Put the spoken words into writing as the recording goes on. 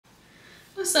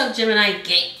What's up, Gemini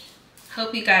gang?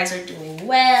 Hope you guys are doing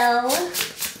well.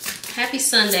 Happy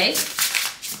Sunday.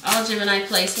 All Gemini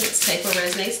placements, take what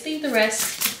resonates, leave the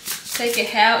rest. Take it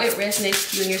how it resonates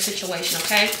with you and your situation,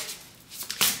 okay?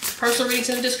 Personal readings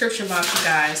in the description box, you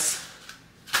guys.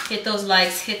 Hit those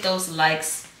likes, hit those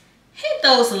likes, hit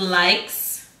those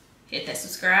likes. Hit that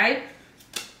subscribe.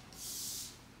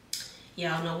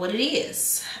 Y'all know what it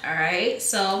is. All right,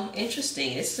 so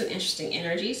interesting. It's some interesting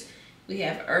energies. We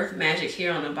have Earth Magic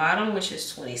here on the bottom, which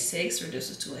is 26,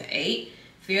 reduces to an 8.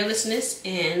 Fearlessness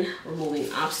and removing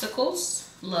obstacles.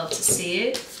 Love to see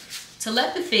it.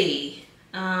 Telepathy.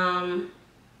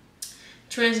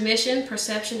 Transmission,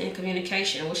 perception, and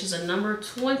communication, which is a number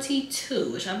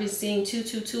 22, which I've been seeing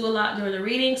 222 a lot during the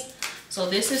readings. So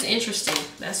this is interesting.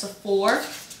 That's a 4.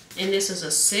 And this is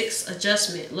a 6.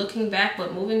 Adjustment. Looking back,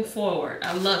 but moving forward.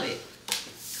 I love it.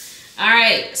 All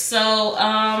right. So,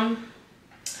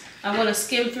 I want to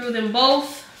skim through them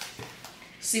both,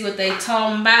 see what they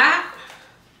talking about.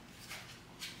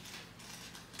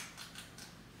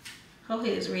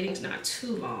 Hopefully this reading's not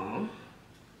too long.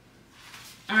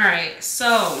 All right,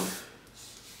 so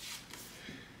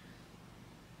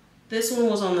this one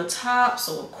was on the top,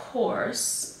 so of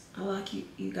course, I like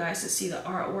you guys to see the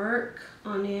artwork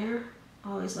on there. I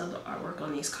always love the artwork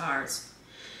on these cards.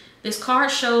 This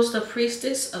card shows the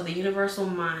priestess of the universal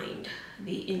mind,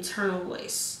 the internal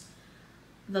voice.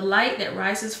 The light that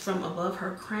rises from above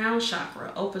her crown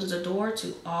chakra opens the door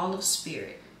to all of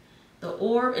spirit. The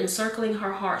orb encircling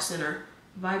her heart center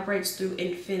vibrates through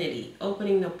infinity,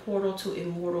 opening the portal to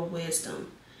immortal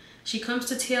wisdom. She comes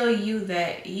to tell you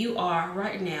that you are,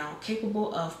 right now,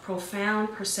 capable of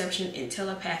profound perception and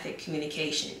telepathic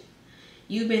communication.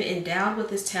 You've been endowed with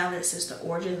this talent since the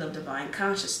origins of divine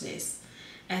consciousness,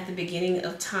 at the beginning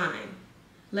of time.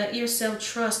 Let yourself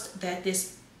trust that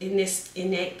this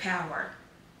innate power.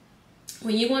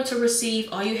 When you want to receive,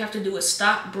 all you have to do is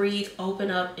stop, breathe,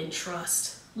 open up, and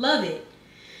trust. Love it.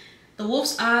 The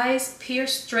wolf's eyes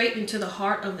pierce straight into the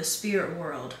heart of the spirit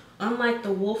world. Unlike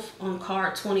the wolf on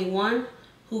card 21,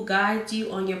 who guides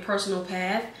you on your personal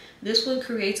path, this one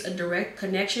creates a direct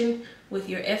connection with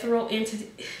your ethereal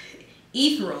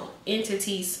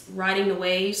entities riding the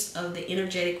waves of the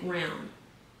energetic realm.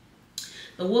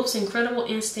 The wolf's incredible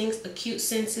instincts, acute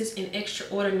senses, and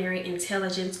extraordinary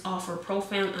intelligence offer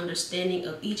profound understanding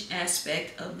of each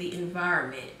aspect of the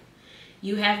environment.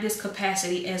 You have this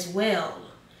capacity as well.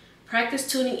 Practice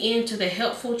tuning in to the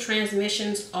helpful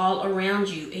transmissions all around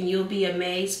you, and you'll be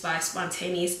amazed by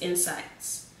spontaneous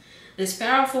insights. This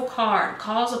powerful card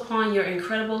calls upon your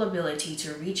incredible ability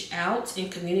to reach out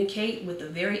and communicate with the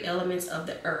very elements of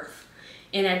the earth.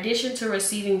 In addition to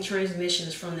receiving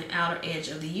transmissions from the outer edge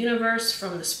of the universe,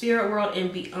 from the spirit world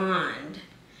and beyond,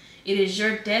 it is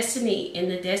your destiny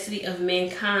and the destiny of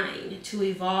mankind to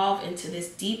evolve into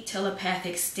this deep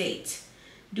telepathic state.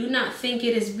 Do not think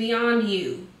it is beyond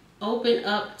you. Open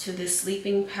up to this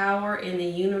sleeping power, and the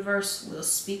universe will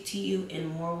speak to you in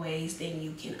more ways than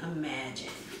you can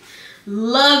imagine.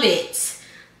 Love it.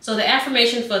 So the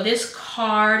affirmation for this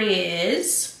card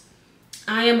is,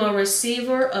 I am a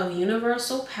receiver of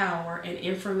universal power and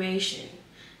information.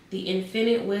 The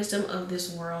infinite wisdom of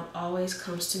this world always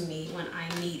comes to me when I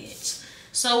need it.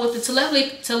 So with the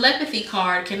telepathy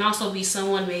card can also be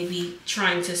someone maybe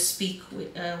trying to speak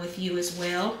with you as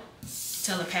well,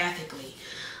 telepathically.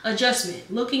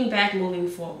 Adjustment, looking back, moving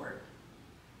forward.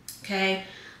 Okay,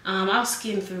 I'll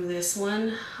skim through this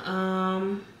one.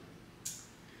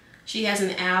 She has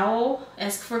an owl,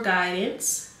 ask for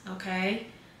guidance, okay,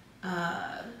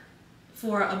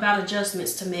 for about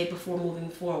adjustments to make before moving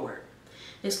forward.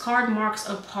 This card marks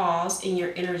a pause in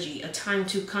your energy, a time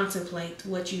to contemplate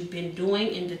what you've been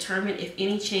doing and determine if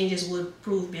any changes would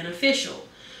prove beneficial.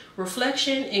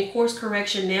 Reflection and course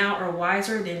correction now are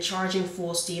wiser than charging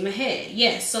full steam ahead.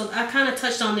 Yes, so I kind of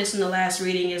touched on this in the last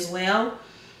reading as well.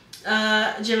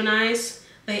 Geminis,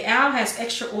 the owl has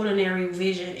extraordinary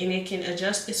vision, and it can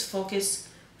adjust its focus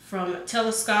from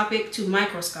telescopic to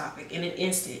microscopic in an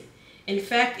instant. In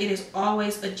fact, it is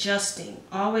always adjusting,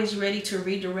 always ready to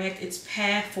redirect its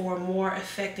path for a more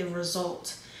effective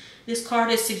result. This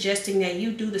card is suggesting that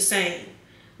you do the same.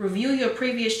 Review your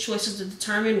previous choices to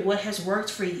determine what has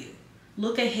worked for you.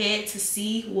 Look ahead to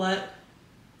see what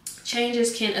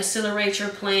changes can accelerate your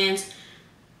plans'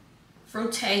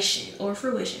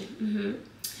 fruition.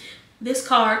 This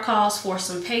card calls for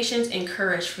some patience and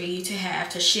courage for you to have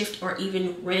to shift or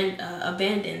even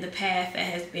abandon the path that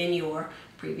has been your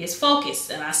previous focus.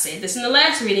 And I said this in the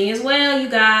last reading as well, you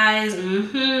guys.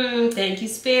 Thank you,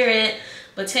 Spirit.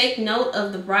 But take note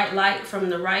of the bright light from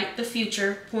the right, the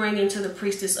future, pouring into the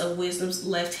priestess of wisdom's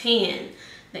left hand.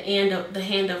 the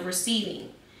hand of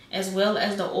receiving, as well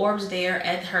as the orbs there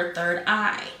at her third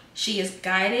eye. She is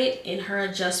guided in her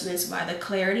adjustments by the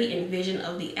clarity and vision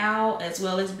of the owl, as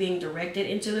well as being directed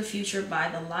into the future by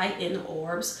the light in the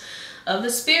orbs of the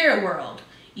spirit world.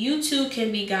 You too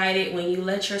can be guided when you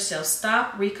let yourself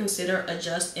stop, reconsider,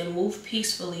 adjust, and move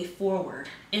peacefully forward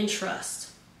and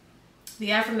trust.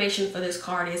 The affirmation for this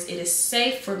card is, it is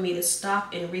safe for me to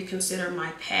stop and reconsider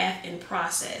my path and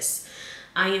process.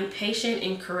 I am patient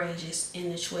and courageous in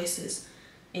the choices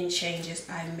and changes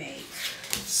I make.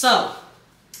 So,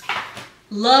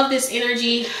 love this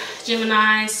energy,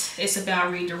 Geminis. It's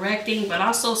about redirecting, but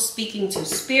also speaking to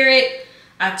spirit.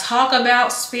 I talk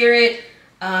about spirit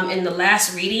in the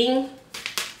last reading.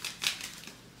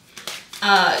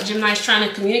 Gemini is trying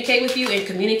to communicate with you and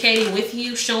communicating with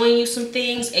you, showing you some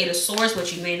things. Eight of Swords,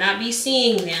 but you may not be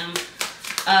seeing them,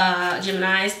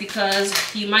 Geminis, because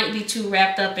you might be too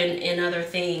wrapped up in other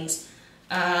things,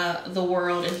 the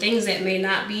world, and things that may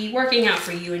not be working out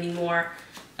for you anymore.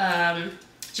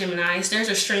 Geminis, there's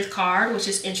a Strength card, which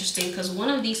is interesting because one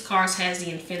of these cards has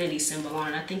the infinity symbol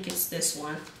on it. I think it's this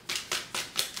one.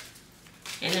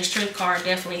 And the Strength card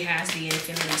definitely has the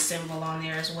infinity symbol on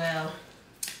there as well.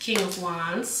 King of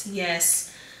Wands,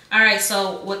 yes. All right,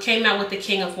 so what came out with the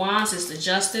King of Wands is the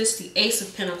Justice, the Ace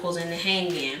of Pentacles, and the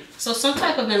Hangman. So some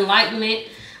type of enlightenment.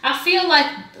 I feel like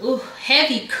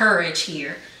heavy courage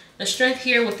here. The Strength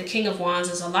here with the King of Wands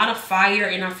is a lot of fire,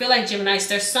 and I feel like, Geminis,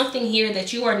 there's something here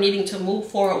that you are needing to move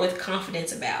forward with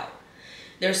confidence about.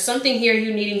 There's something here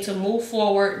you needing to move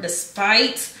forward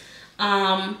despite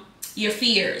your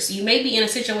fears. You may be in a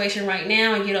situation right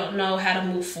now and you don't know how to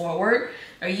move forward,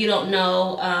 or you don't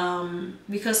know,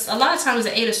 because a lot of times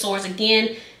the Eight of Swords,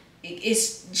 again,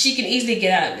 she can easily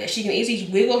get out of this. She can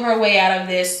easily wiggle her way out of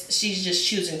this. She's just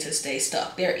choosing to stay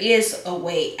stuck. There is a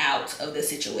way out of the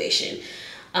situation.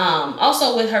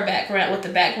 Also with her background, with the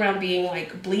background being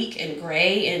like bleak and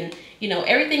gray, and you know,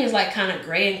 everything is like kind of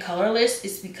gray and colorless,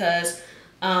 it's because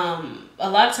a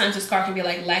lot of times this card can be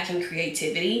like lacking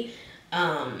creativity.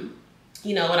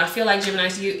 You know, and I feel like,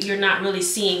 Geminis, you're not really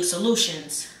seeing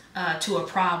solutions to a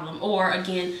problem, or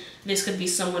again, this could be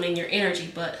someone in your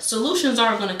energy, but solutions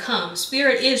are going to come.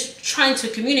 Spirit is trying to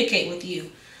communicate with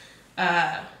you,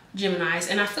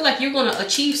 Geminis, and I feel like you're going to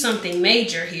achieve something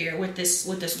major here with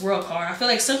this World card. I feel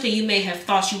like something you may have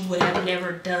thought you would have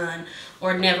never done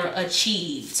or never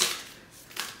achieved.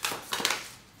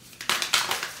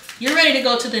 You're ready to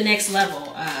go to the next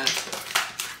level,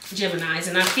 Geminis,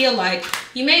 and I feel like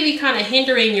you may be kind of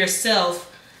hindering yourself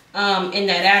in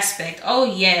that aspect. Oh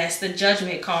yes, the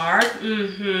Judgment card.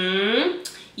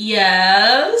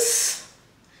 Yes,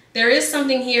 there is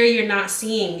something here you're not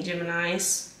seeing,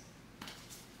 Geminis.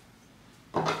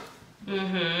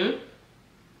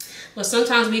 But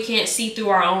sometimes we can't see through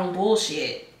our own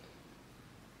bullshit.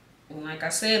 And like I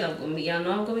said, I'm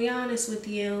gonna be honest with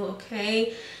you,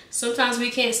 okay? Sometimes we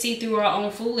can't see through our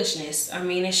own foolishness. I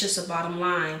mean, it's just a bottom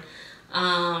line.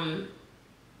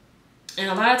 And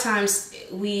a lot of times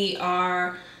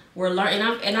we're learning,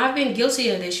 and I've been guilty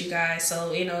of this, you guys.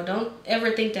 So, you know, don't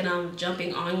ever think that I'm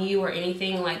jumping on you or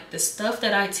anything. Like, the stuff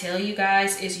that I tell you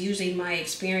guys is usually my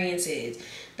experiences.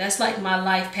 That's like my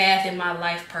life path and my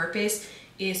life purpose,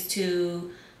 is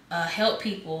to help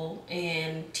people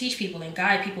and teach people and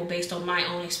guide people based on my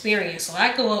own experience. So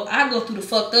I go through the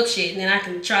fucked up shit, and then I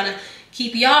can try to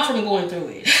keep y'all from going through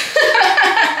it.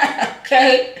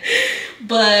 Okay?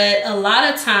 But a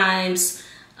lot of times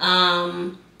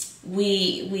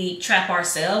we trap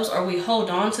ourselves, or we hold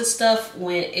on to stuff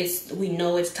when we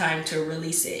know it's time to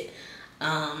release it,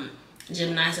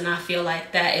 Geminis, and I feel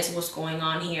like that is what's going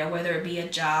on here, whether it be a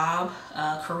job,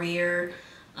 a career,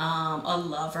 a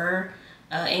lover,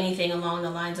 anything along the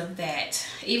lines of that.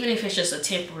 Even if it's just a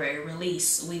temporary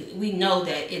release, we know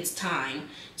that it's time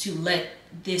to let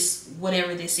this,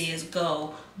 whatever this is,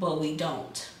 go, but we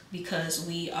don't, because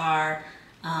we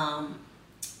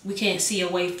can't see a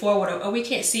way forward, or we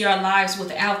can't see our lives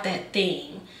without that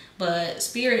thing. But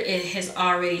Spirit, it has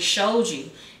already showed you,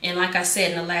 and like I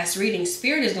said in the last reading,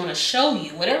 Spirit is going to show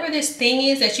you whatever this thing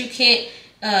is that you can't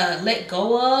let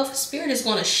go of. Spirit is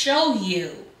going to show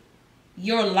you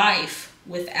your life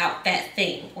without that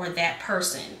thing or that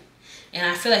person. And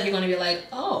I feel like you're going to be like,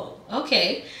 oh,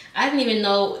 okay, I didn't even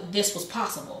know this was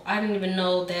possible. I didn't even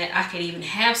know that I could even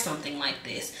have something like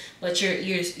this. But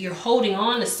you're holding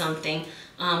on to something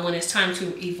when it's time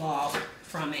to evolve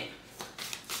from it.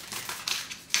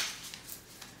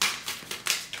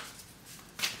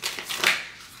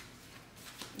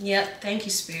 Yep, thank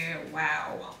you, Spirit.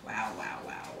 Wow, wow, wow,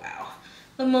 wow, wow.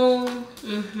 The Moon,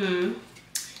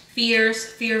 fear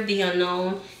of the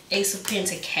unknown, Ace of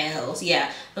Pentacles.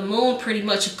 Yeah, the moon pretty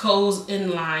much goes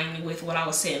in line with what I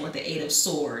was saying with the Eight of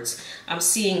Swords. I'm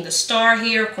seeing the star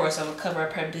here. Of course, I'm going to cover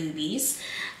up her boobies.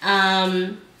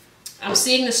 I'm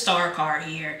seeing the star card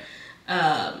here.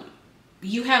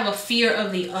 You have a fear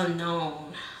of the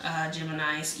unknown,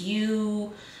 Geminis.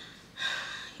 You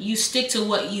stick to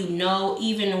what you know,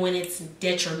 even when it's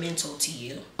detrimental to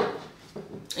you.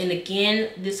 And again,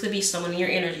 this could be someone in your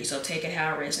energy, so take it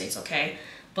how it resonates, okay?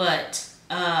 But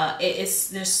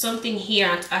there's something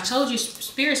here. I told you,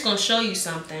 Spirit's gonna show you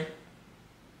something.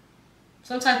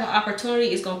 Some type of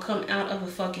opportunity is gonna come out of a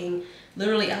fucking,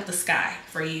 literally out the sky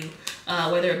for you.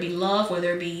 Whether it be love,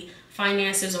 whether it be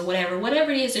finances, or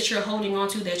whatever it is that you're holding on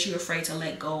to that you're afraid to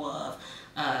let go of,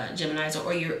 Geminis,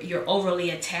 or you're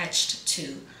overly attached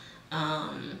to.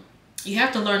 You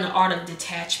have to learn the art of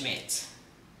detachment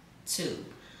too,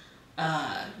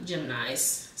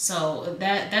 Geminis. So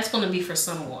that's going to be for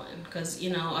someone, because you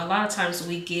know, a lot of times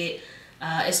we get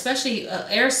especially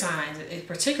air signs,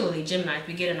 particularly Gemini,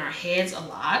 we get in our heads a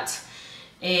lot,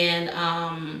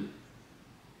 and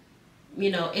you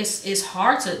know, it's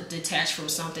hard to detach from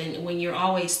something when you're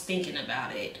always thinking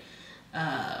about it.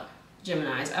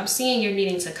 Geminis, I'm seeing you're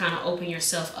needing to kind of open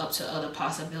yourself up to other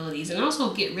possibilities, and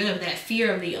also get rid of that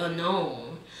fear of the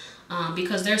unknown,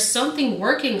 because there's something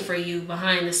working for you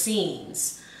behind the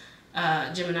scenes,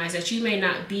 Geminis, that you may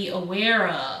not be aware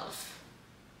of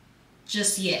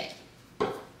just yet,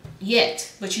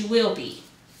 but you will be.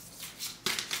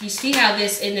 You see how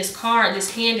this, in this card,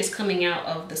 this hand is coming out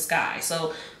of the sky.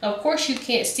 So of course you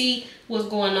can't see what's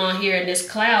going on here in this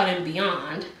cloud and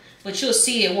beyond, but you'll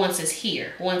see it once it's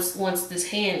here, once this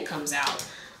hand comes out,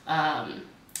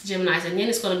 Geminis, and then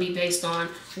it's going to be based on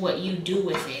what you do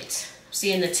with it.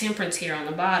 Seeing the Temperance here on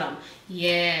the bottom.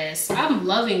 Yes, I'm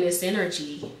loving this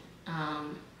energy,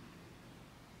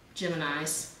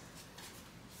 Geminis.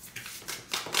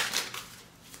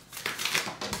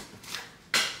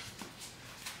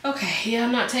 Okay, yeah,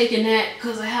 I'm not taking that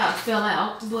because of how it fell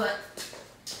out, but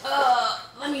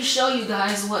let me show you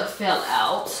guys what fell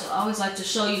out. I always like to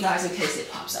show you guys in case it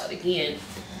pops out again.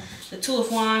 The Two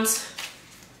of Wands.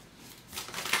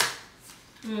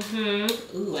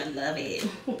 Ooh, I love it.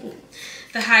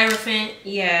 The Hierophant,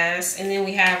 yes. And then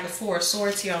we have the Four of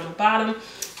Swords here on the bottom,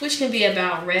 which can be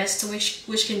about rest,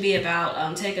 which can be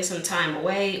about taking some time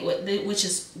away, which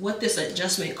is what this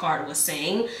adjustment card was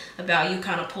saying about you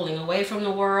kind of pulling away from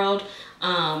the world.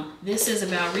 This is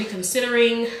about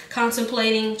reconsidering,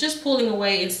 contemplating, just pulling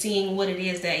away and seeing what it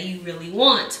is that you really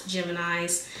want,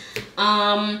 Geminis.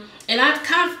 And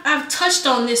I've touched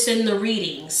on this in the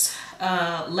readings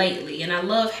lately, and I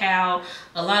love how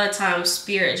a lot of times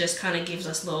Spirit just kind of gives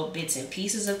us little bits and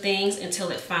pieces of things until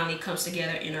it finally comes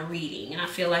together in a reading. And I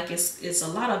feel like it's a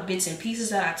lot of bits and pieces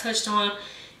that I touched on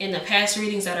in the past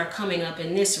readings that are coming up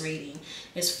in this reading,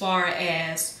 as far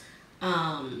as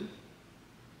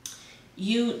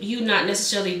you not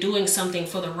necessarily doing something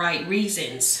for the right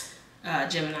reasons,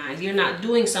 Gemini. You're not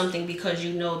doing something because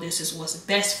you know this is what's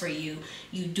best for you.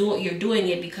 You're doing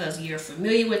it because you're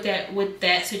familiar with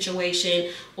that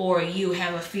situation, or you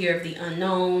have a fear of the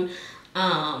unknown,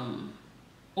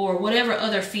 or whatever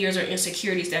other fears or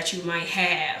insecurities that you might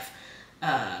have,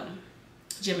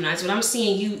 Gemini. But I'm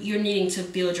seeing you're needing to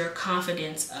build your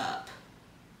confidence up.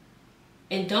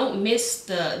 And don't miss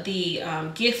the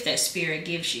gift that Spirit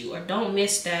gives you, or don't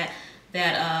miss the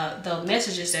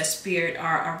messages that Spirit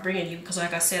are bringing you. Because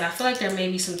like I said, I feel like there may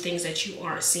be some things that you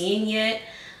aren't seeing yet,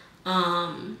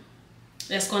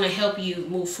 that's going to help you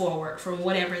move forward from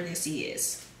whatever this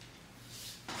is.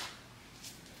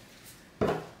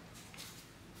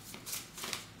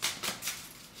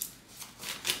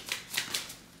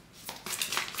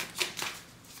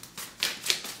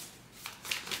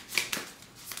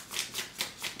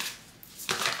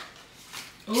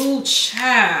 Oh,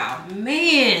 child,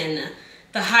 man,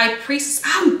 the High Priestess.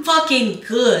 I'm fucking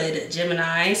good,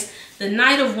 Geminis. The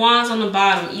Knight of Wands on the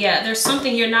bottom. Yeah, there's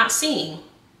something you're not seeing.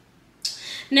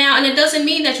 Now, and it doesn't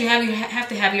mean that you have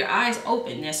to have your eyes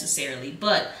open necessarily,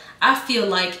 but I feel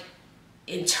like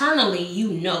internally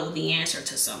you know the answer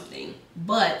to something,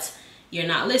 but you're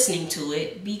not listening to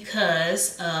it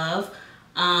because of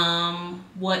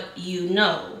what you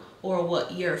know or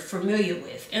what you're familiar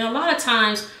with. And a lot of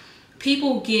times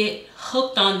people get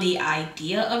hooked on the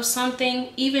idea of something,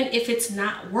 even if it's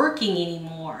not working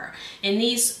anymore. And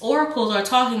these oracles are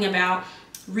talking about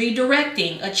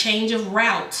redirecting, a change of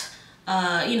route,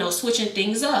 you know, switching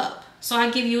things up. So I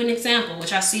give you an example,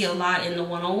 which I see a lot in the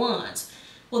one-on-ones.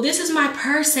 well, this is my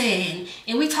person,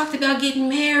 and we talked about getting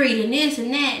married and this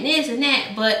and that and this and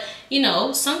that. But, you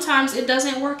know, sometimes it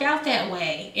doesn't work out that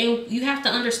way. And you have to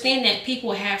understand that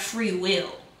people have free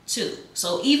will too.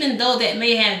 So even though that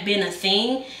may have been a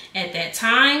thing at that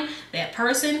time, that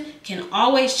person can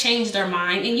always change their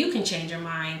mind, and you can change your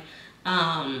mind,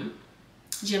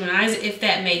 Geminis, if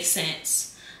that makes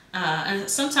sense. And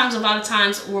sometimes, a lot of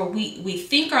times, where we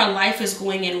think our life is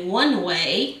going in one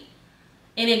way,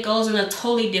 and it goes in a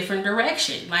totally different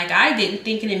direction. Like, I didn't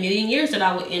think in a million years that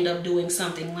I would end up doing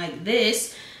something like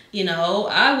this. You know,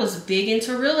 I was big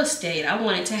into real estate. I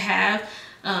wanted to have,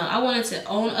 I wanted to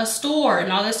own a store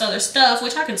and all this other stuff,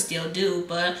 which I can still do.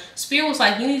 But Spirit was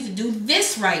like, you need to do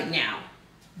this right now.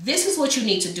 This is what you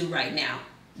need to do right now,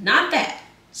 not that.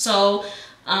 So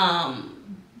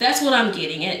that's what I'm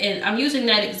getting. And I'm using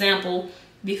that example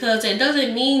because it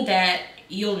doesn't mean that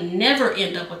you'll never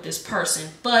end up with this person,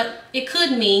 but it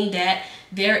could mean that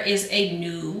there is a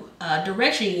new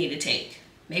direction you need to take.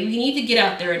 Maybe you need to get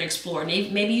out there and explore.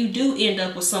 Maybe you do end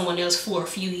up with someone else for a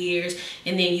few years,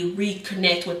 and then you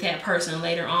reconnect with that person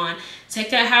later on.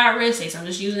 Take that how it resonates. I'm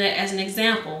just using that as an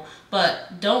example,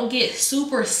 but don't get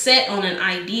super set on an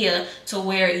idea to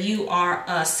where you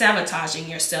are sabotaging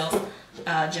yourself,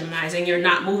 Geminis, and you're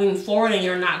not moving forward and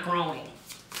you're not growing.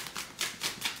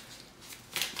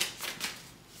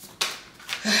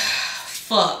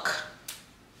 Fuck.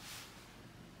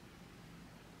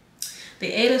 The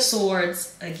Eight of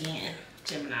Swords again,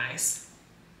 Geminis.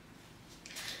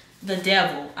 The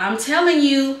Devil. I'm telling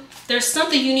you, there's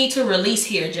something you need to release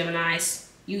here, Geminis.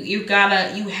 You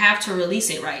have to release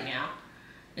it right now.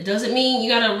 It doesn't mean you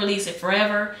gotta release it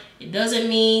forever. It doesn't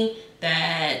mean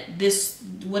that this,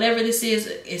 whatever this is,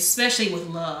 especially with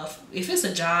love. If it's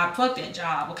a job, fuck that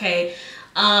job, okay?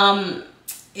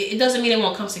 It doesn't mean it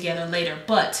won't come together later,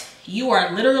 but you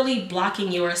are literally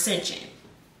blocking your ascension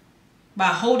by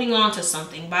holding on to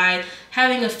something, by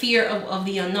having a fear of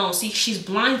the unknown. See, she's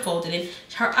blindfolded and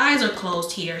her eyes are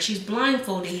closed here. She's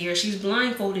blindfolded here. She's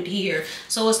blindfolded here.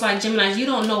 So it's like, Gemini, you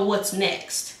don't know what's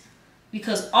next,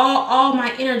 because all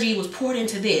my energy was poured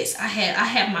into this. I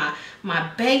had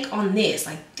my bank on this.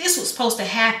 Like, this was supposed to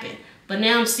happen, but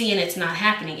now I'm seeing it's not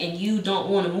happening, and you don't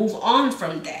want to move on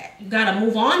from that. You got to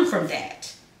move on from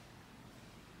that.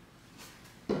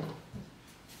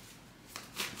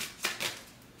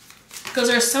 Because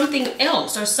there's something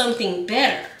else, or something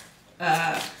better,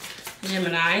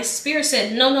 Gemini. Spirit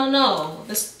said, no, no, no.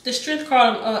 The strength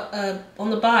card on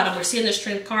the bottom, we're seeing the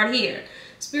strength card here.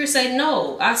 Spirit said,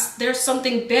 no, there's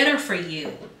something better for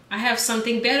you. I have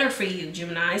something better for you,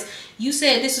 Geminis. You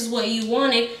said this is what you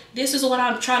wanted. This is what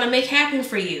I'm trying to make happen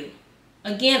for you.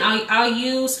 Again, I'll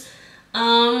use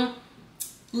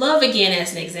love again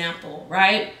as an example,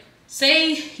 right?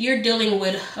 Say you're dealing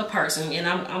with a person, and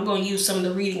I'm going to use some of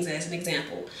the readings as an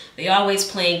example. They always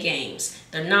playing games.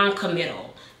 They're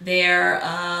non-committal. They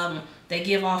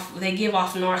give off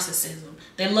narcissism.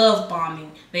 They love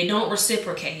bombing. They don't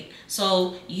reciprocate.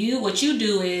 So what you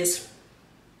do is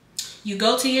you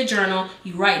go to your journal,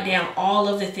 you write down all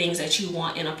of the things that you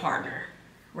want in a partner,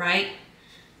 right?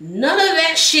 None of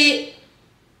that shit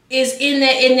is in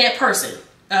that person,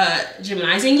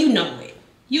 Geminis, and you know it.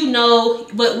 You know,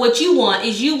 but what you want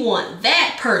is you want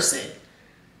that person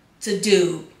to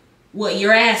do what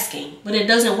you're asking. But it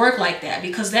doesn't work like that,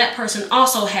 because that person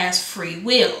also has free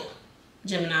will,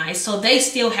 Gemini. So they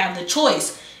still have the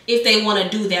choice if they want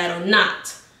to do that or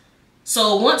not.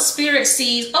 So once Spirit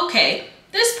sees, okay,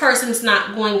 this person's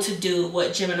not going to do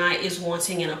what Gemini is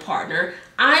wanting in a partner,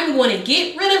 I'm going to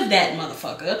get rid of that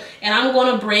motherfucker, and I'm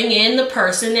going to bring in the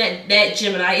person that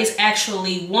Gemini is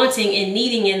actually wanting and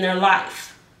needing in their life.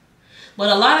 But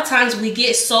a lot of times we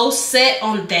get so set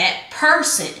on that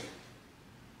person,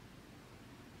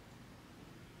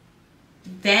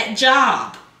 that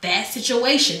job, that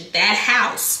situation, that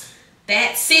house,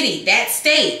 that city, that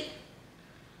state.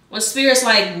 When Spirit's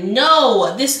like,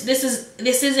 no, this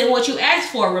isn't what you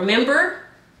asked for, remember?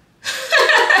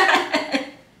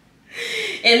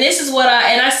 And this is what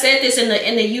I said this in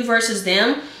the you versus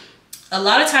them. A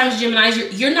lot of times,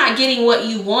 Geminis, you're not getting what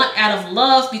you want out of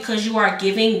love because you are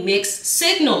giving mixed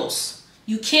signals.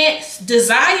 You can't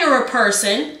desire a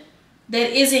person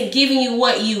that isn't giving you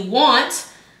what you want,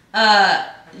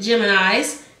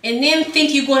 Geminis, and then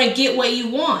think you're going to get what you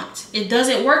want. It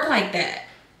doesn't work like that.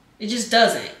 It just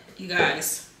doesn't, you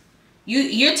guys.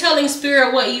 You're telling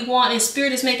Spirit what you want, and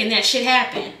Spirit is making that shit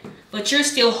happen. But you're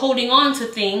still holding on to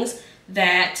things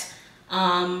that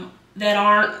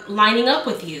aren't lining up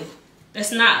with you.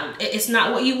 It's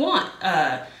not what you want,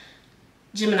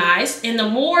 Geminis. And the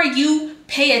more you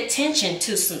pay attention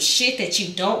to some shit that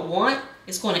you don't want,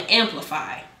 it's going to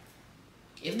amplify.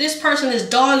 If this person is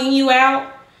dogging you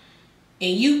out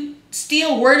and you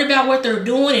still worried about what they're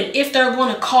doing and if they're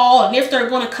going to call and if they're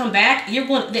going to come back,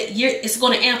 it's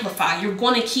going to amplify. You're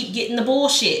going to keep getting the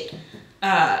bullshit,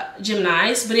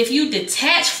 Geminis. But if you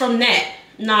detach from that,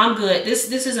 nah, I'm good.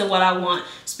 This isn't what I want.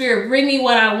 Spirit, bring me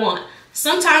what I want.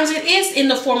 Sometimes it is in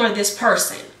the form of this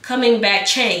person coming back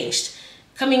changed,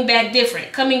 coming back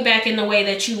different, coming back in the way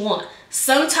that you want.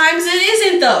 Sometimes it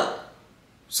isn't though.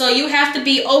 So you have to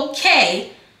be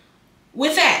okay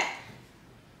with that.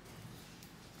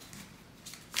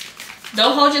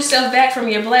 Don't hold yourself back from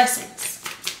your blessings.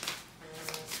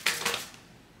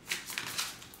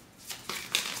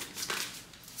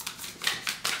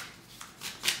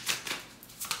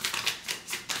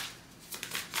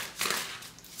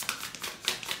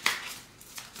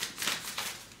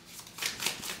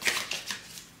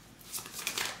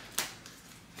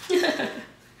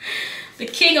 The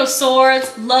King of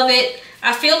Swords, love it.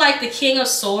 I feel like the King of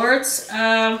Swords,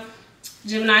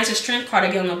 Gemini's the strength card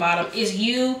again on the bottom, is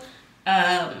you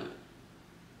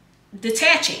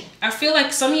detaching. I feel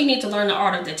like some of you need to learn the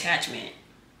art of detachment.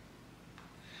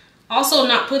 Also,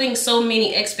 not putting so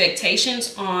many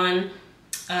expectations on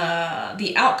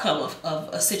the outcome of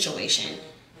a situation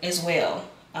as well.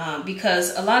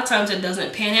 Because a lot of times it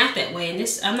doesn't pan out that way. And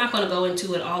this, I'm not going to go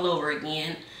into it all over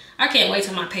again. I can't wait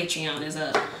till my Patreon is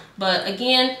up. But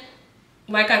again,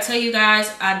 like I tell you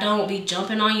guys, I don't be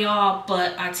jumping on y'all,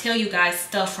 but I tell you guys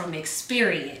stuff from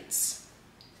experience.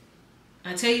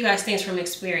 I tell you guys things from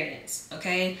experience,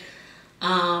 okay?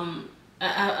 I'm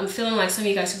feeling like some of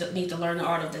you guys need to learn the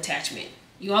art of detachment.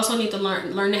 You also need to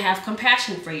learn to have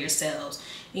compassion for yourselves.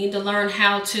 You need to learn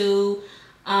how to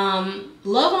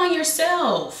love on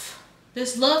yourself.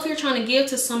 This love you're trying to give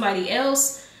to somebody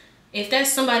else, if that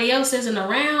somebody else isn't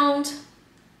around,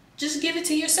 just give it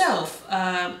to yourself,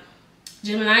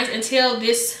 Geminis, until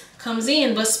this comes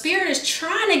in. But Spirit is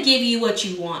trying to give you what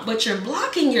you want, but you're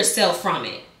blocking yourself from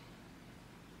it.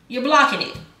 You're blocking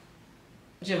it,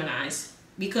 Geminis,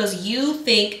 because you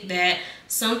think that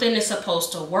something is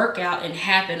supposed to work out and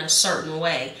happen a certain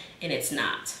way, and it's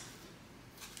not.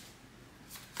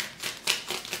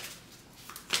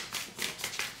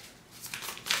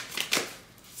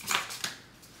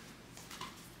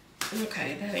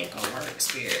 Okay, that ain't gonna work,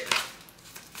 Spirit.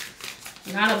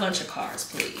 Not a bunch of cards,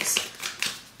 please.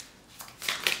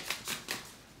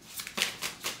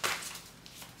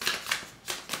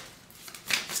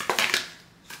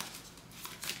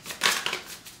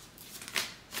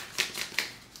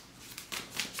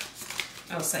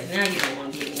 I'll say, now you don't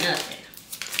want to give me nothing.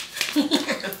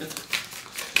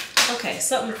 Okay,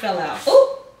 something fell out.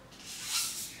 Ooh!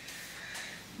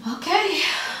 Okay.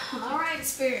 All right,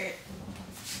 Spirit.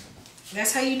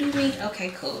 That's how you do me? Okay,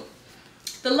 cool.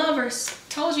 The Lovers.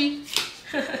 Told you.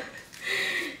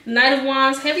 Knight of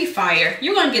Wands, heavy fire.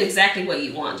 You're going to get exactly what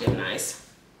you want, Geminis.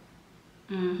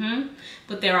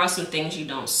 But there are some things you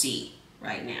don't see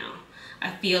right now.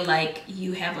 I feel like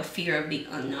you have a fear of the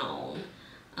unknown.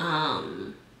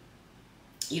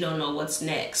 You don't know what's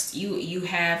next. You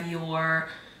have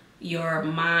your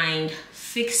mind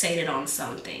fixated on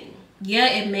something. Yeah,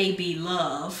 it may be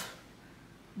love,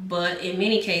 but in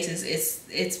many cases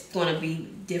it's going to be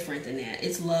different than that.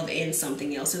 It's love and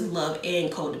something else. It's love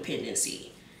and codependency.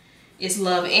 It's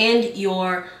love and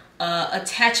your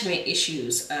attachment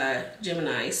issues,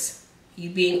 Geminis. You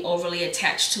being overly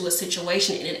attached to a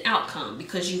situation and an outcome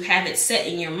because you have it set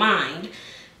in your mind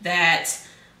that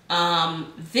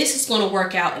this is going to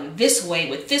work out in this way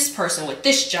with this person, with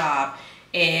this job.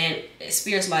 And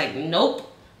Spirit's like, nope.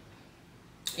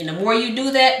 And the more you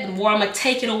do that, the more I'm going to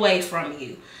take it away from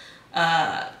you,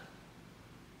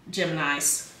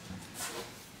 Geminis.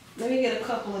 Let me get a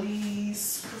couple of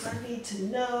these because I need to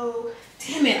know.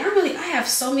 Damn it, I have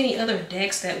so many other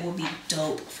decks that will be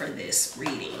dope for this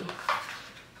reading.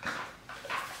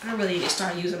 I really need to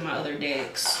start using my other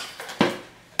decks.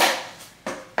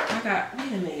 Wait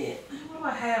a minute. What do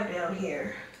I have down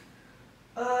here?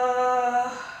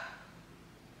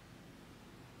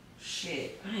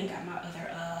 Shit, I ain't got my other,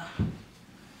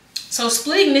 So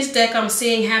splitting this deck I'm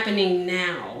seeing happening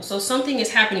now. So something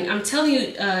is happening. I'm telling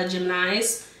you,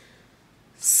 Geminis,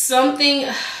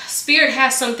 Spirit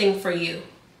has something for you.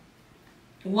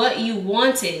 What you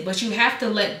wanted, but you have to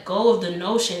let go of the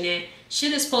notion that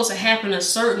shit is supposed to happen a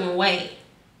certain way.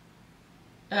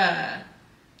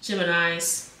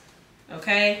 Geminis.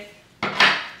 Okay?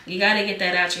 You got to get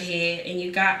that out your head, and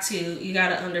you got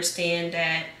to understand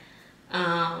that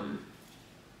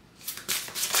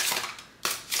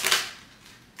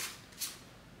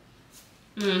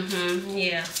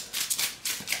yeah.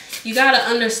 You got to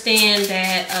understand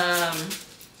that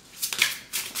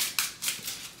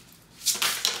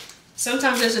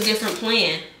Sometimes there's a different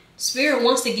plan. Spirit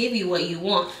wants to give you what you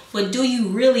want, but do you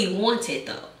really want it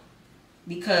though?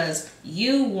 Because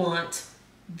you want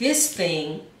this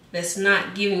thing that's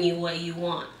not giving you what you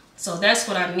want. So that's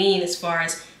what I mean as far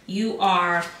as you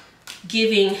are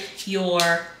giving your,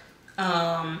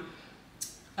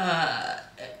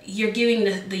 you're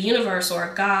giving the universe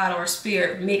or God or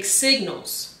spirit mixed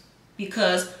signals,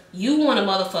 because you want a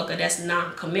motherfucker that's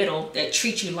non-committal, that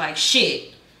treats you like shit.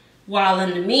 While in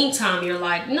the meantime, you're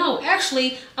like, no,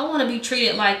 actually, I want to be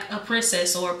treated like a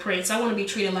princess or a prince. I want to be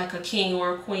treated like a king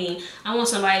or a queen. I want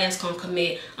somebody that's going to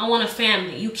commit. I want a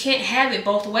family. You can't have it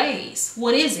both ways.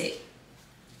 What is it?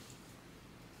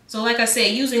 So like I said,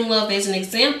 using love as an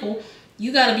example,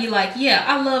 you got to be like, yeah,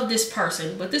 I love this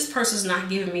person, but this person's not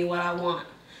giving me what I want.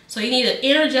 So you need to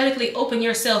energetically open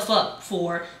yourself up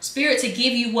for spirit to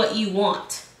give you what you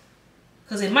want.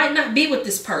 Because it might not be with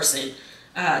this person.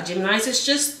 Geminis, it's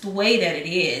just the way that it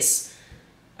is.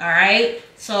 Alright?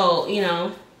 So, you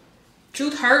know,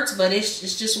 truth hurts, but it's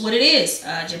just what it is.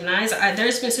 Geminis,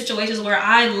 there's been situations where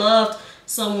I loved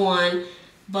someone,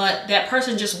 but that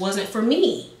person just wasn't for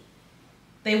me.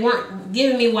 They weren't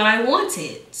giving me what I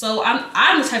wanted. So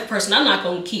I'm the type of person, I'm not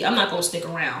going to stick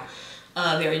around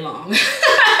very long.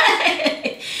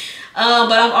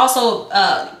 But I've also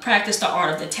practiced the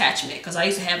art of detachment, because I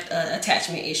used to have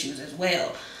attachment issues as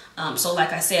well. So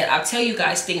like I said, I'll tell you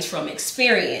guys things from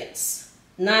experience,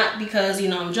 not because, you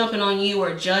know, I'm jumping on you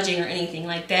or judging or anything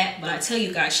like that, but I tell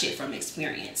you guys shit from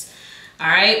experience. All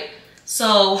right.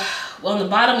 So on the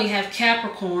bottom, we have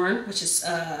Capricorn, which is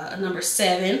number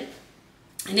 7.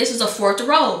 And this is a forked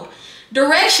road.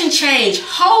 Direction change.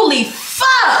 Holy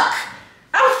fuck.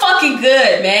 I'm fucking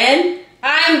good, man.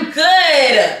 I'm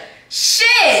good.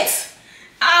 Shit.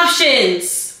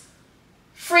 Options.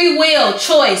 Free will,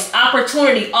 choice,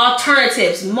 opportunity,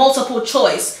 alternatives, multiple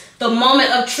choice, the moment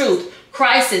of truth,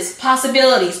 crisis,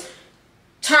 possibilities,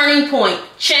 turning point,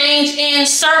 change in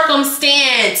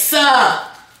circumstance.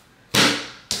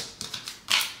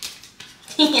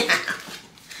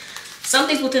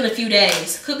 Something's within a few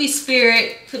days. Could be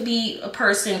spirit, could be a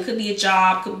person, could be a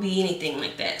job, could be anything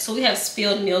like that. So we have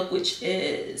spilled milk, which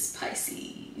is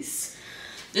Pisces.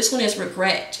 This one is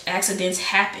regret. Accidents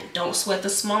happen. Don't sweat the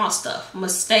small stuff.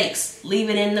 Mistakes. Leave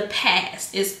it in the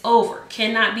past. It's over.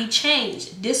 Cannot be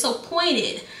changed.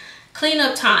 Disappointed.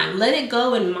 Cleanup time. Let it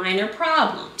go in minor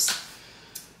problems.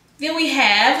 Then we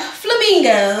have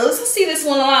flamingos. I see this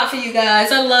one a lot for you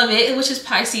guys. I love it, which is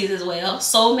Pisces as well.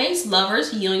 Soulmates,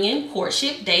 lovers, union,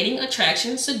 courtship, dating,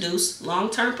 attraction, seduce,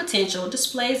 long-term potential,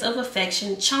 displays of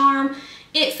affection, charm,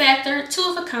 it factor, two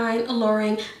of a kind,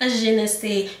 alluring, a je ne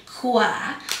sais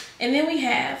quoi. And then we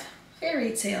have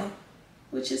fairy tale,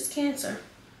 which is Cancer.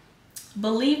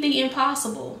 Believe the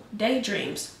impossible,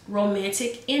 daydreams,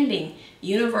 romantic ending,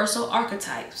 universal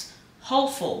archetypes,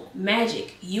 hopeful,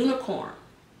 magic, unicorn,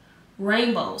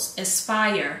 rainbows,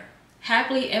 aspire,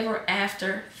 happily ever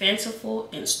after, fanciful,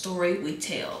 and story we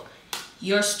tell.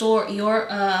 Your story, your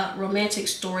romantic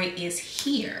story is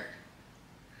here,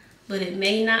 but it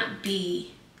may not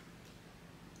be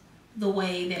the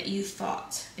way that you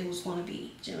thought it was going to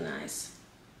be, Geminis.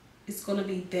 It's going to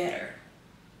be better.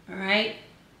 All right?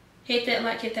 Hit that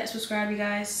like, hit that subscribe, you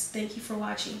guys. Thank you for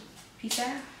watching. Peace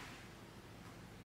out.